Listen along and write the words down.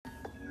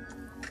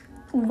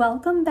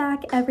Welcome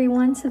back,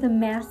 everyone, to the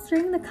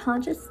Mastering the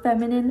Conscious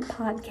Feminine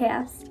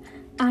podcast.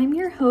 I'm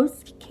your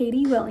host,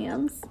 Katie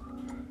Williams.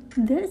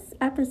 This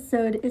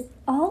episode is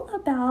all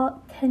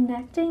about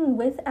connecting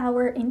with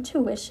our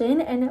intuition.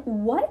 And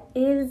what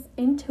is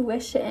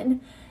intuition?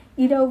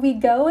 We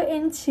go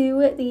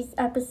into these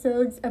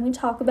episodes and we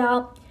talk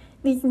about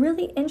these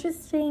really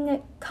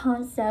interesting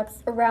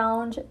concepts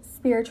around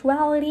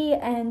spirituality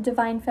and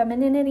divine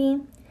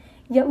femininity.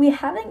 Yet we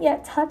haven't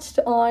yet touched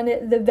on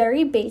the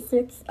very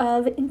basics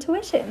of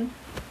intuition.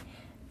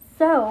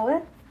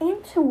 So,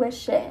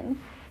 intuition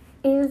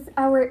is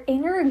our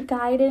inner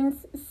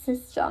guidance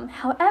system.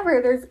 However,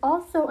 there's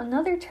also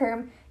another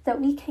term that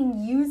we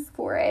can use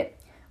for it,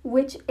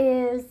 which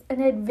is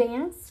an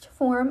advanced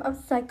form of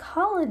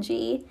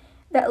psychology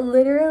that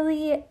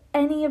literally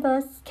any of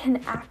us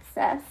can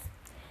access.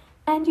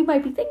 And you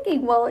might be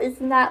thinking, well,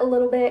 isn't that a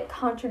little bit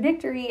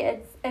contradictory?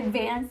 It's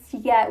advanced,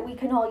 yet we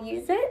can all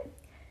use it.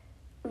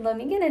 Let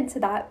me get into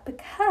that,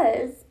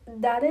 because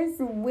that is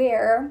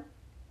where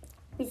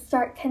we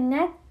start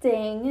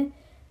connecting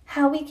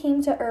how we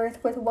came to Earth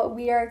with what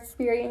we are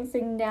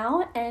experiencing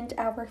now and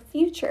our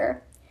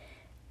future.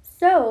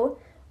 So,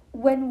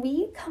 when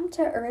we come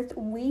to Earth,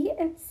 we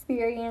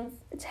experience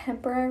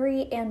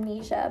temporary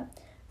amnesia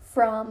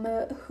from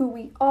who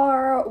we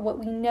are, what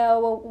we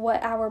know,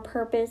 what our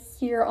purpose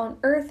here on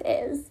Earth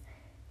is.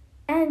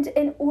 And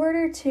in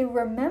order to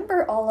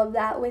remember all of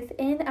that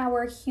within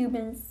our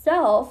human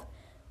self,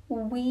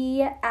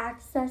 we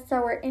access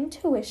our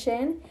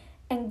intuition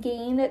and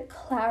gain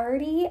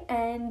clarity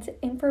and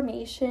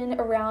information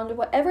around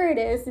whatever it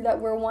is that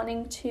we're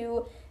wanting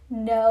to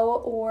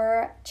know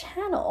or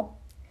channel.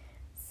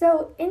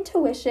 So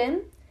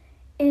intuition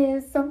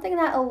is something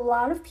that a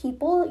lot of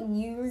people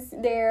use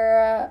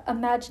their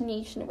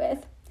imagination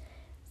with.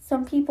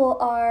 Some people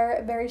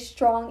are very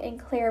strong in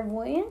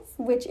clairvoyance,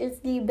 which is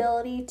the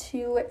ability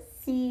to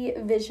see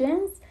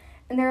visions.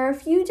 And there are a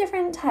few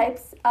different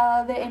types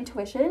of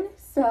intuition.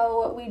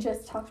 So we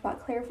just talked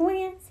about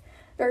clairvoyance.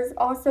 There's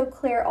also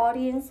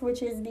clairaudience,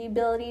 which is the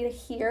ability to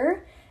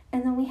hear.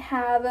 And then we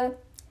have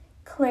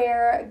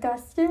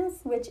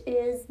clairgustance, which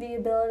is the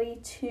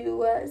ability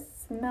to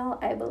smell,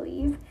 I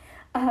believe.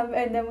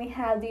 And then we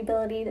have the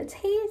ability to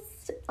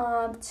taste,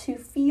 to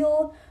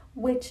feel,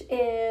 which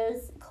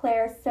is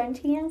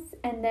clairsentience.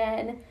 And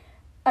then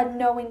a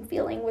knowing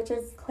feeling, which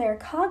is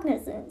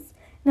claircognizance.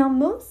 Now,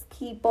 most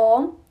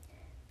people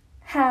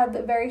have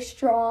very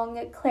strong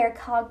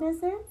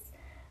claircognizance,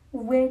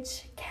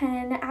 which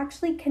can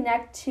actually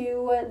connect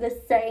to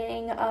the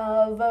saying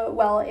of,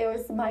 well, it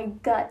was my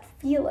gut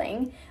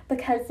feeling,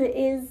 because it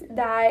is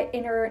that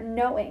inner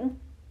knowing.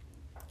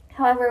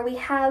 However, we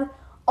have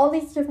all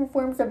these different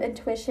forms of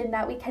intuition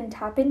that we can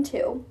tap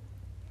into.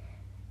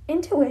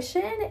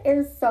 Intuition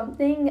is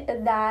something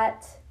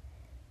that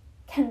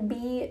can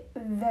be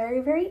very,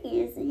 very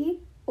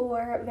easy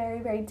or very,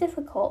 very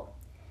difficult.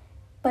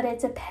 But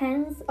it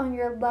depends on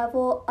your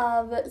level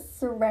of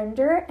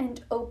surrender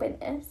and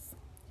openness.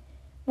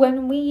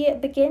 When we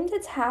begin to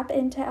tap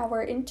into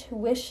our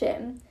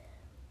intuition,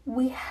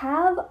 we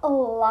have a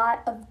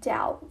lot of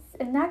doubts.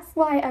 And that's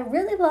why I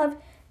really love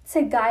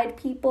to guide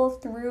people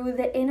through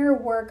the inner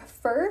work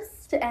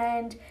first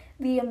and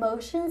the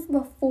emotions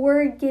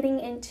before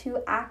getting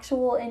into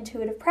actual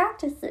intuitive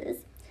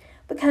practices.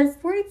 Because,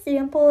 for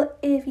example,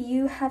 if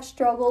you have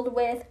struggled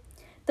with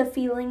the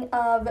feeling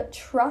of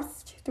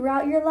trust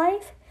throughout your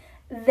life,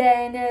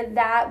 then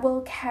that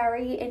will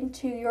carry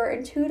into your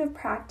intuitive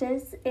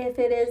practice if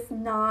it is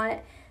not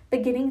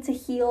beginning to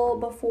heal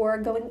before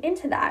going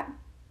into that.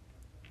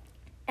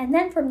 And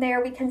then from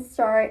there, we can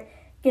start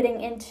getting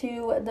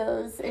into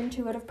those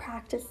intuitive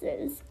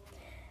practices.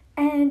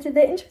 And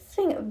the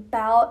interesting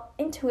about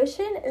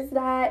intuition is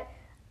that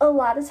a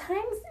lot of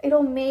times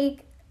it'll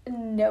make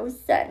no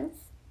sense.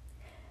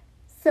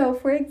 So,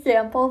 for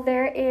example,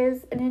 there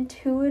is an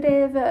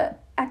intuitive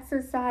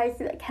exercise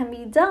that can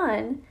be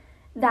done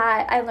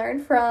that I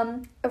learned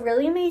from a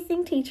really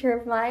amazing teacher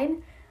of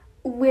mine,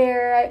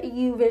 where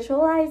you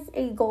visualize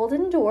a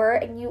golden door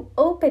and you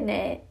open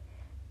it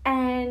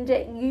and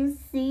you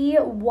see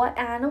what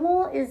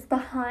animal is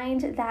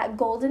behind that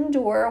golden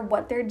door,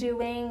 what they're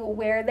doing,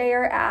 where they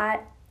are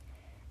at,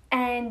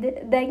 and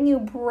then you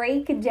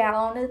break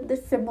down the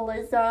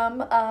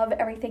symbolism of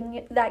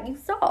everything that you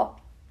saw.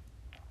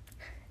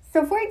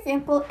 So, for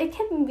example, it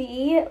can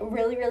be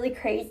really, really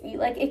crazy.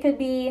 Like, it could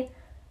be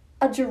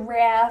a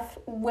giraffe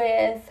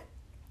with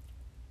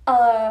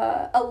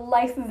a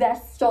life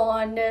vest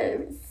on,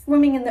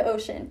 swimming in the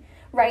ocean,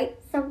 right?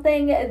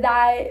 Something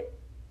that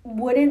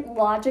wouldn't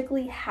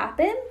logically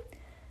happen,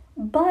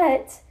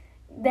 but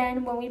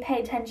then when we pay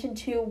attention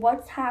to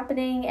what's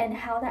happening and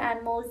how the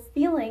animal is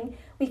feeling,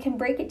 we can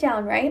break it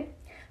down, right?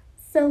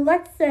 So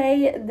let's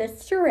say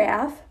this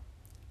giraffe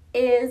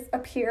is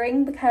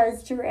appearing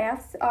because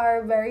giraffes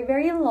are very,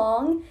 very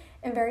long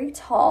and very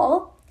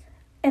tall.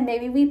 And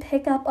maybe we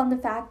pick up on the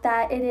fact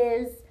that it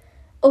is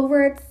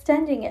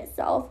overextending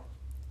itself,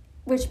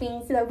 which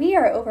means that we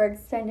are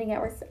overextending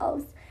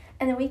ourselves.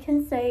 And then we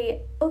can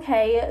say,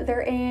 okay,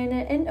 they're in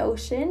an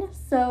ocean,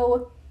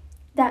 so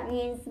that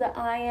means that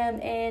I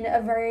am in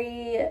a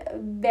very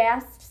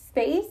vast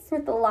space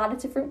with a lot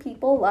of different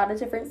people, a lot of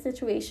different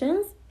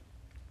situations.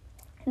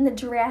 And the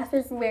giraffe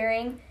is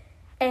wearing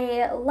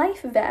a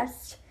life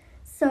vest.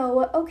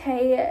 So,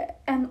 okay,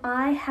 am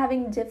I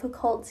having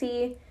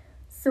difficulty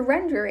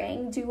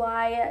surrendering? Do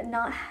I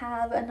not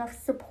have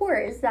enough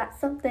support? Is that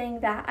something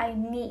that I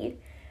need?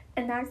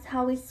 And that's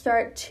how we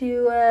start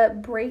to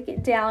break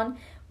it down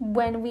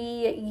when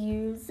we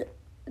use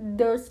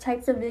those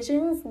types of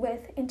visions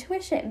with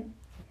intuition.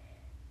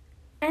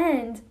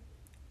 And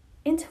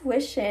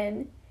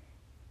intuition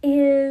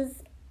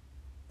is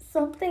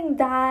something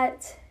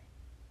that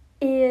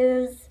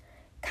is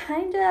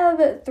kind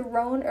of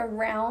thrown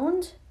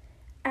around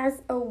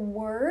as a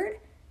word.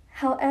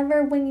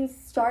 However, when you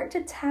start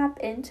to tap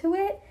into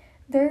it,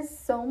 there's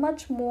so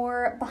much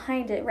more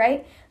behind it,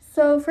 right?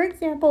 So, for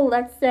example,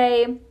 let's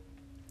say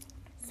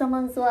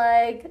someone's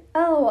like,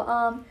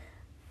 I'll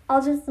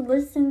just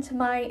listen to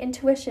my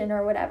intuition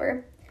or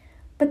whatever,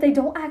 but they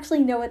don't actually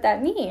know what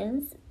that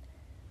means.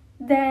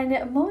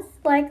 Then most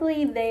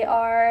likely they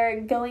are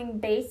going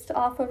based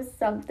off of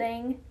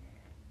something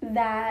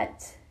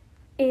that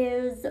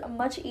is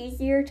much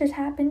easier to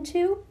tap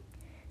into,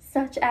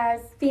 such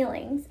as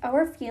feelings.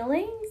 Our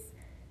feelings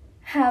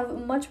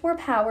have much more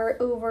power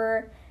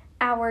over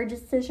our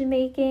decision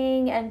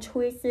making and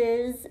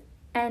choices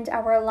and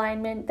our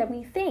alignment than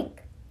we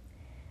think.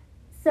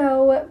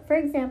 So, for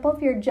example,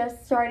 if you're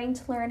just starting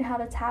to learn how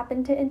to tap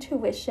into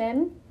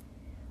intuition,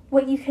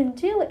 what you can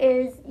do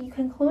is you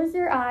can close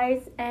your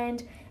eyes,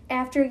 and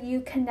after you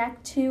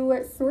connect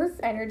to source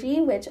energy,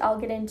 which I'll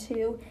get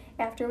into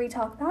after we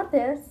talk about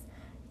this,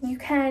 you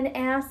can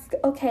ask,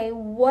 okay,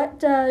 what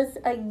does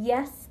a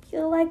yes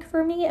feel like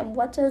for me and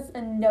what does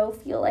a no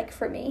feel like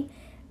for me?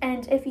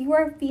 And if you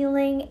are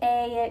feeling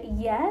a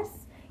yes,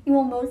 you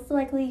will most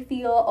likely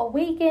feel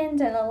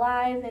awakened and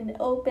alive and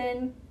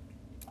open.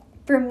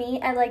 For me,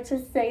 I like to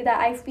say that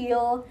I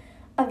feel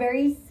a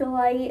very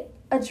slight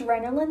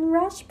adrenaline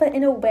rush, but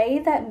in a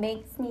way that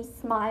makes me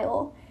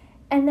smile.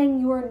 And then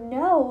your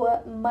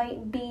no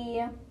might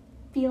be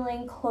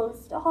feeling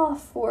closed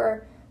off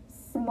or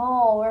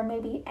small or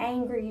maybe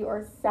angry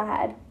or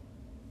sad.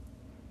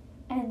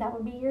 And that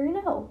would be your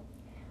no.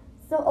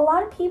 So a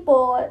lot of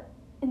people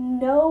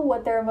know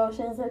what their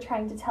emotions are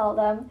trying to tell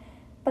them,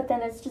 but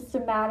then it's just a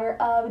matter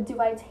of,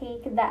 do I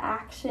take the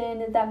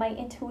action that my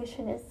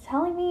intuition is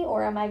telling me,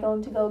 or am I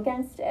going to go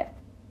against it?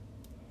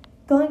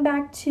 Going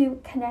back to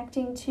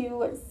connecting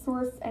to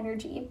source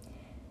energy,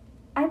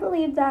 I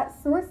believe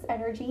that source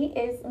energy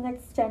is an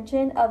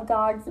extension of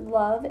God's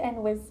love and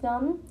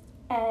wisdom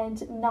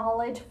and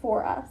knowledge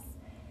for us.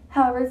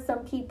 However, some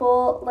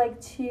people like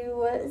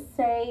to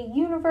say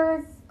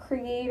universe,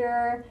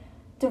 creator,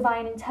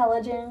 divine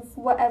intelligence,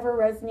 whatever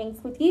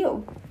resonates with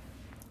you.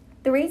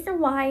 The reason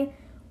why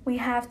we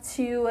have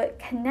to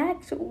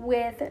connect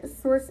with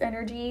source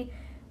energy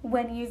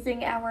when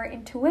using our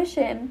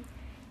intuition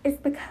is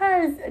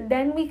because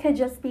then we could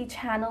just be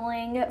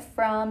channeling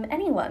from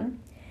anyone.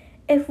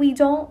 If we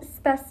don't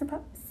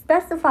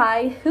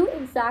specify who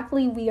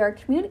exactly we are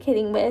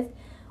communicating with,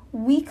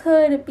 we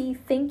could be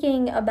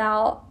thinking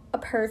about a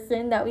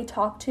person that we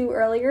talked to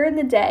earlier in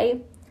the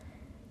day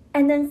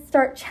and then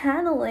start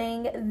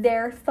channeling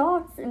their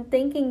thoughts and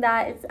thinking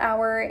that it's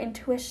our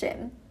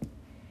intuition.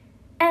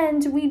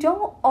 And we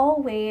don't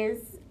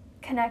always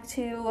connect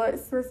to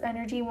source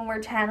energy when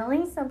we're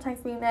channeling.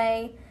 Sometimes we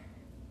may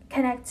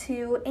connect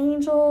to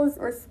angels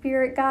or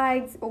spirit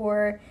guides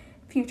or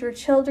future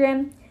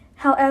children.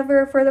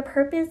 However, for the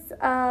purpose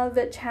of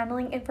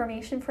channeling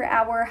information for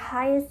our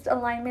highest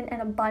alignment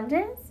and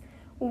abundance,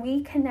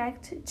 we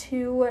connect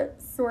to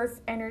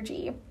source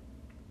energy.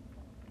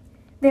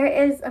 There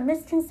is a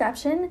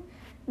misconception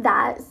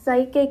that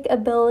psychic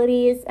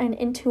abilities and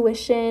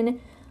intuition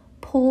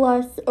pull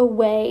us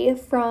away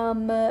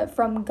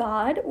from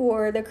God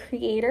or the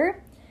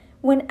creator,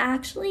 when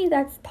actually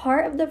that's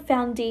part of the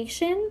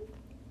foundation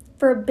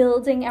for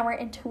building our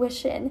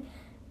intuition.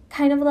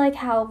 Kind of like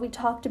how we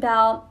talked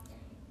about,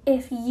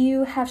 if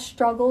you have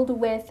struggled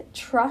with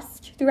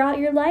trust throughout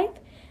your life,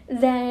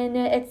 then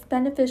it's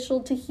beneficial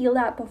to heal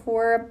that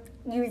before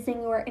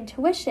using your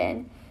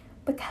intuition,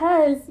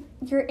 because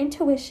your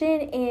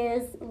intuition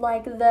is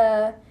like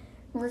the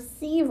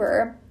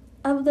receiver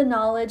of the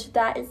knowledge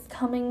that is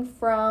coming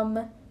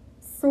from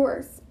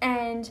source,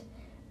 and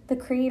the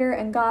creator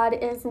and God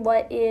is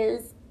what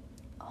is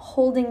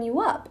holding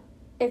you up.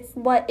 It's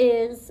what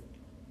is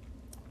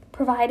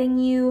providing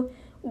you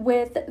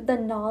with the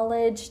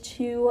knowledge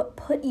to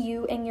put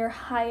you in your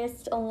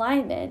highest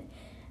alignment.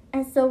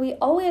 And so we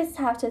always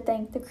have to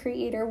thank the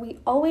creator. We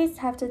always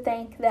have to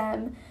thank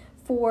them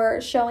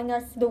for showing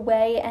us the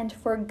way and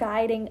for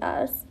guiding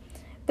us,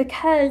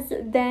 because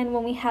then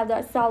when we have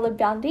that solid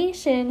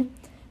foundation,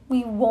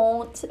 we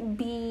won't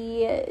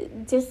be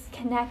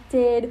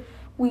disconnected,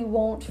 we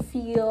won't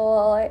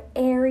feel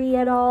airy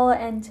at all,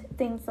 and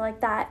things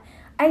like that.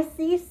 I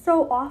see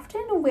so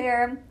often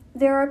where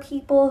there are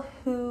people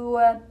who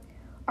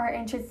are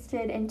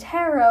interested in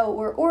tarot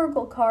or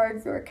oracle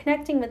cards or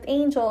connecting with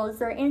angels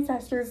or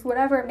ancestors,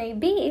 whatever it may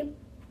be,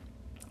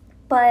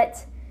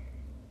 but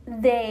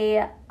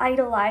they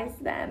idolize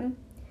them.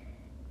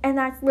 And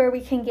that's where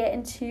we can get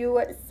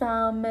into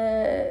some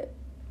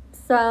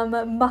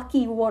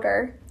mucky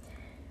water,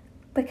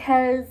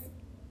 because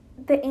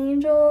the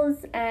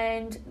angels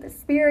and the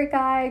spirit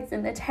guides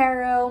and the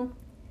tarot,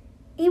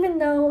 even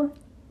though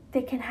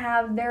they can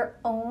have their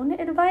own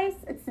advice,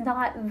 it's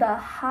not the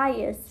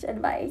highest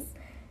advice.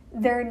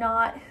 They're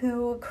not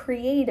who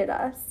created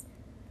us.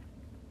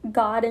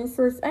 God and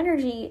source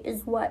energy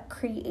is what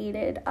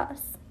created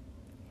us.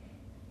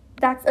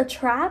 That's a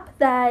trap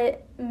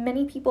that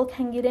many people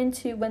can get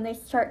into when they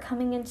start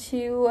coming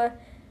into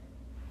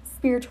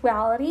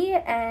spirituality,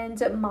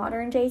 and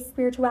modern day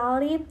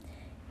spirituality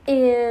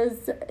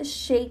is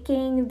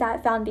shaking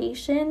that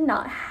foundation,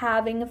 not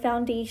having a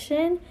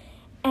foundation,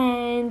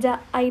 and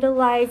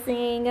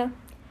idolizing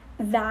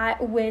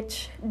that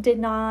which did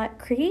not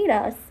create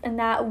us and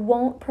that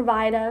won't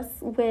provide us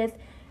with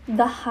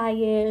the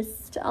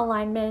highest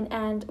alignment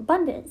and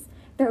abundance.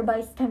 Their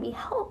advice can be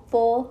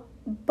helpful,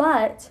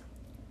 but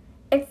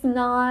it's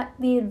not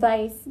the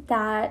advice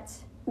that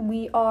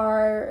we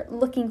are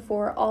looking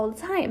for all the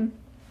time.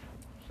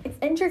 It's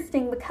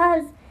interesting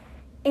because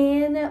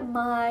in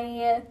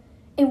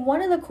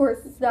one of the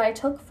courses that I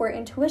took for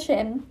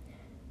intuition,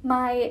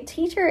 my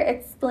teacher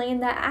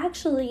explained that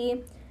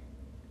actually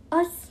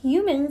us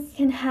humans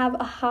can have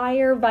a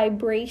higher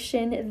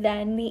vibration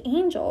than the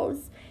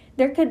angels.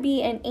 There could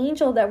be an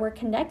angel that we're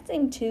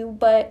connecting to,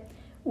 but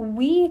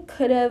we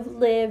could have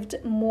lived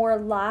more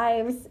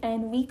lives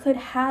and we could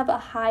have a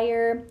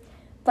higher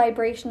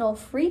vibrational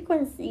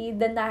frequency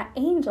than that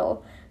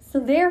angel. So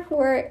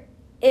therefore,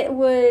 it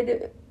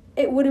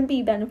wouldn't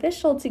be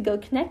beneficial to go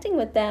connecting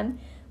with them,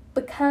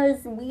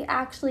 because we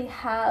actually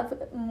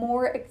have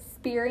more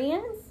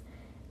experience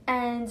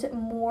and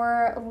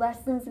more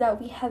lessons that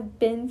we have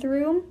been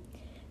through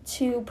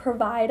to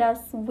provide us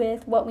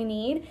with what we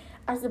need,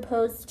 as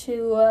opposed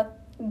to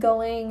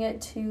going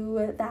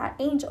to that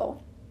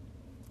angel.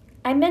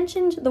 I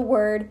mentioned the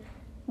word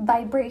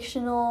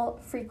vibrational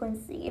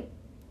frequency.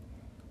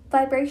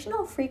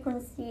 Vibrational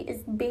frequency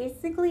is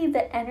basically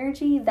the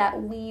energy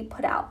that we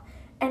put out,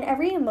 and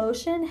every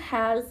emotion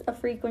has a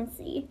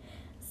frequency.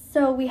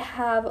 So we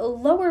have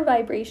lower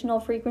vibrational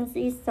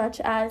frequencies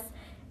such as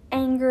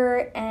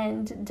anger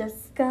and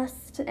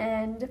disgust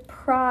and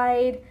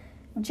pride,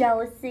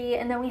 jealousy,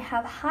 and then we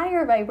have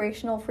higher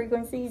vibrational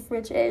frequencies,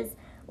 which is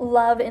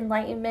love,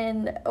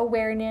 enlightenment,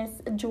 awareness,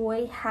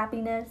 joy,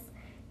 happiness,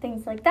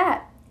 things like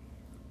that.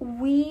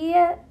 We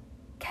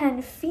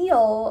can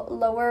feel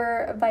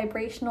lower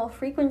vibrational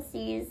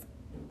frequencies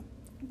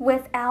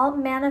without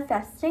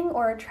manifesting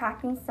or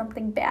attracting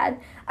something bad.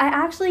 I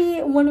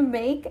actually want to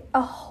make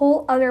a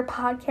whole other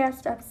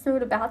podcast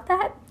episode about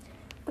that,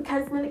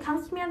 because when it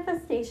comes to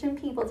manifestation,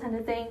 people tend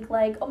to think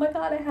like, oh my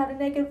god, I had a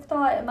negative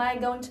thought, am I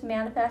going to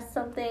manifest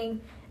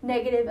something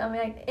negative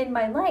in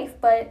my life?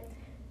 But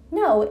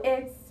no,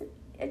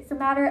 it's a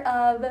matter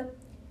of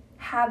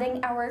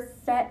having our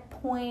set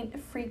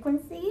point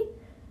frequency.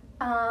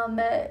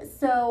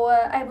 So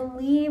I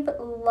believe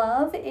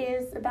love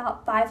is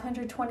about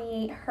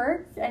 528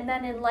 hertz, and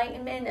then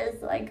enlightenment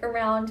is like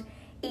around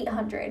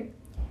 800.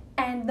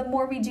 And the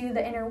more we do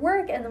the inner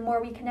work and the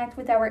more we connect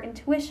with our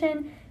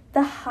intuition,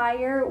 the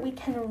higher we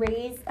can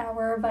raise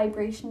our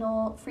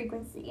vibrational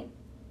frequency.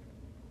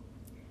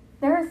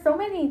 There are so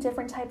many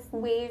different types of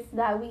ways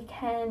that we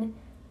can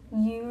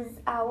use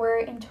our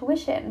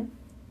intuition.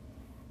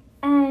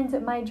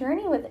 And my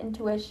journey with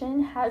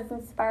intuition has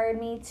inspired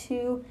me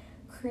to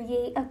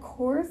create a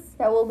course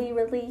that will be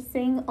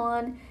releasing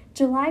on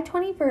July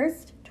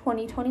 21st,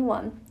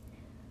 2021.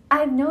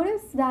 I've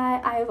noticed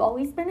that I've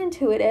always been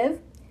intuitive,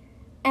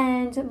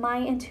 and my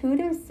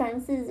intuitive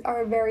senses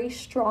are very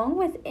strong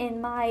within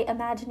my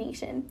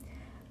imagination.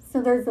 So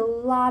there's a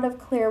lot of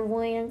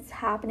clairvoyance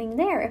happening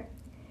there.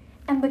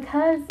 And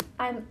because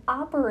I'm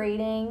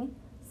operating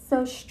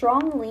so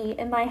strongly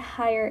in my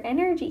higher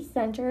energy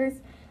centers,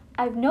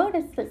 I've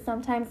noticed that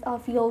sometimes I'll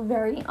feel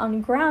very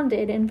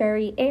ungrounded and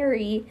very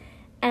airy,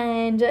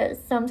 and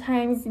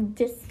sometimes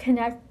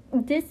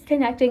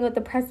disconnecting with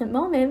the present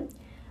moment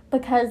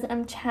because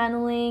I'm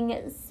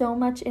channeling so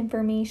much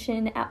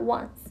information at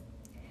once.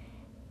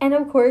 And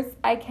of course,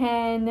 I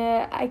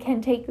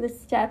can take the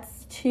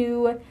steps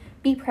to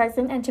be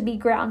present and to be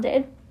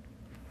grounded.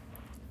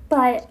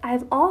 But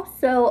I've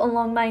also,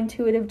 along my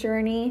intuitive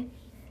journey,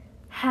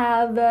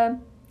 have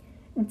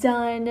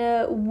done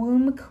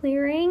womb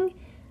clearing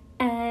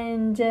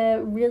and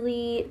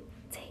really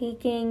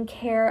taking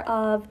care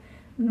of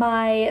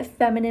my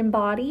feminine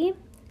body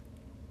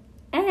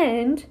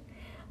and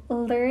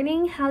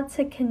learning how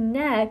to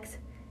connect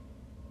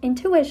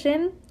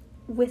intuition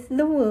with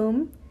the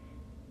womb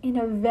in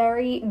a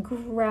very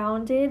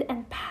grounded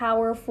and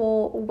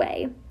powerful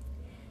way.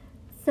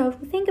 So if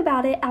you think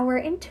about it, our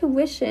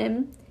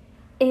intuition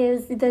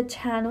is the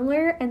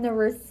channeler and the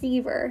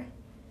receiver.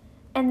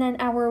 And then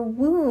our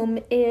womb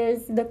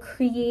is the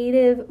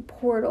creative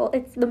portal.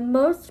 It's the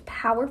most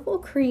powerful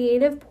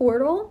creative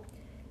portal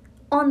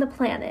on the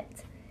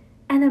planet.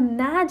 And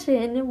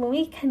imagine when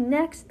we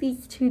connect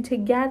these two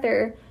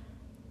together,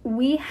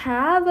 we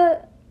have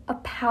a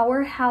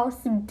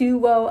powerhouse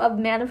duo of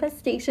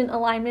manifestation,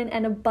 alignment,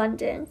 and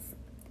abundance.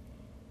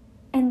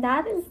 And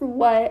that is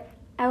what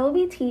I will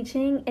be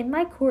teaching in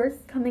my course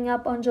coming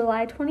up on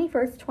July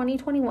 21st,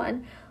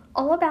 2021,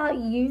 all about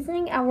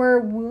using our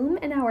womb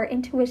and our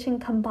intuition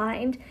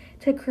combined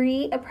to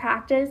create a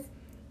practice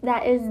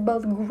that is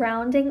both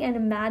grounding and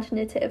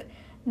imaginative,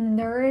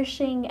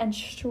 nourishing and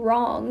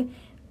strong,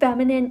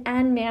 feminine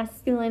and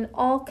masculine,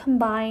 all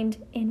combined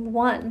in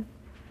one.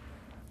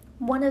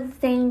 One of the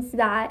things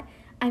that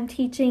I'm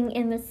teaching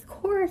in this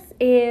course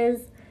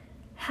is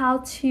how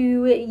to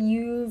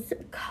use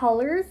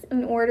colors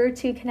in order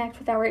to connect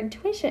with our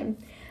intuition.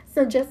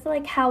 So just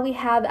like how we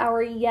have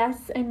our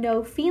yes and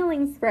no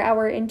feelings for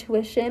our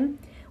intuition,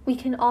 we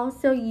can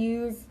also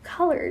use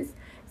colors.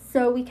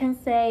 So we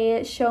can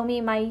say, show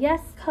me my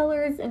yes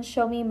colors and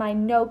show me my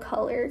no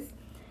colors.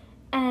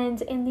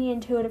 And in the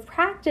intuitive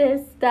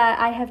practice that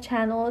I have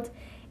channeled,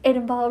 it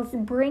involves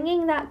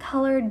bringing that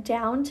color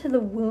down to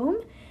the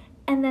womb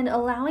and then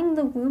allowing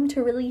the womb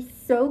to really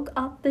soak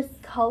up this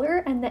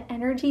color and the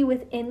energy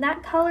within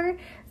that color.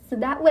 So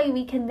that way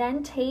we can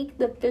then take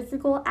the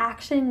physical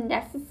action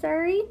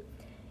necessary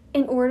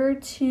in order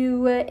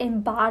to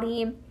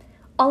embody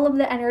all of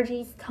the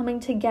energies coming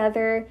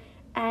together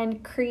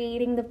and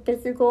creating the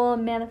physical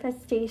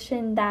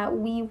manifestation that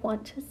we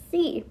want to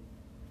see.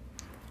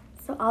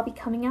 So I'll be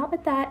coming out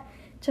with that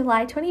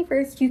July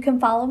 21st. You can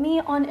follow me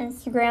on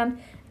Instagram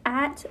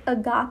at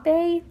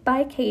Agape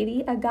by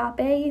Katie.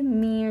 Agape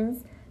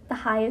means the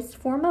highest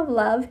form of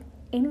love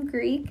in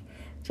Greek,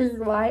 which is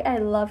why I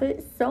love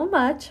it so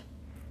much.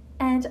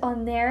 And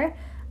on there,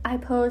 I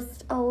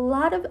post a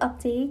lot of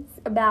updates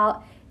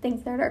about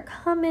things that are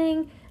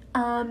coming,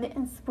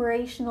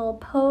 inspirational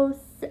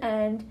posts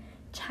and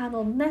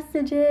channeled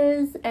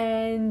messages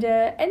and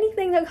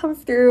anything that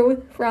comes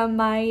through from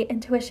my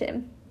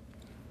intuition.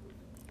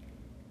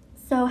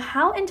 So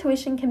how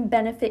intuition can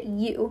benefit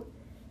you?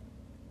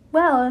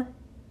 Well,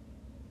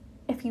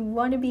 if you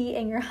want to be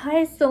in your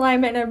highest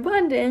alignment and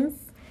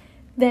abundance,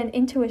 then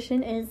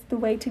intuition is the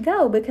way to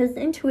go, because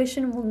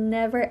intuition will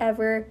never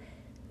ever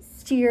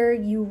steer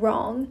you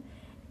wrong.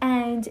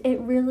 And it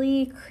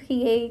really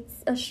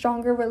creates a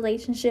stronger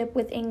relationship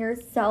within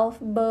yourself,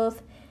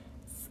 both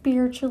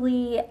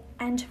spiritually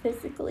and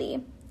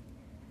physically.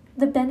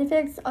 The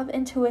benefits of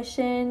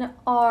intuition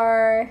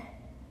are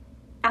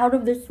out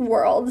of this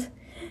world.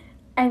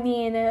 I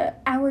mean,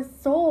 our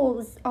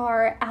souls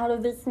are out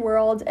of this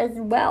world as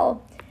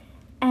well.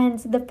 And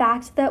the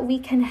fact that we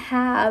can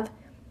have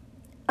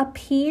a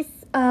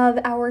piece of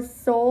our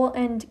soul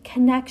and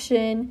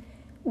connection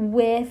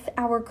with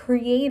our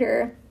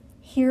Creator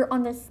here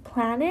on this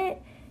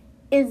planet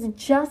is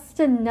just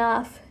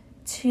enough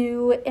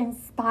to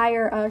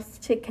inspire us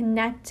to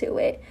connect to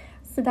it.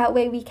 So that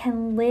way we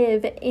can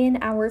live in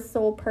our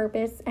soul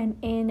purpose and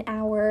in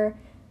our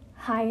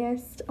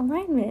highest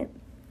alignment.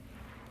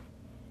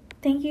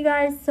 Thank you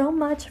guys so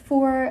much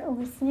for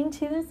listening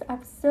to this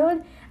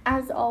episode.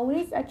 As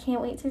always, I can't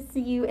wait to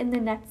see you in the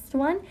next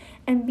one.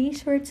 And be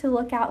sure to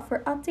look out for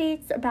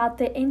updates about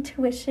the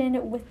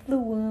Intuition with the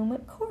Womb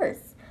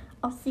course.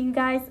 I'll see you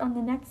guys on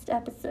the next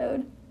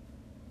episode.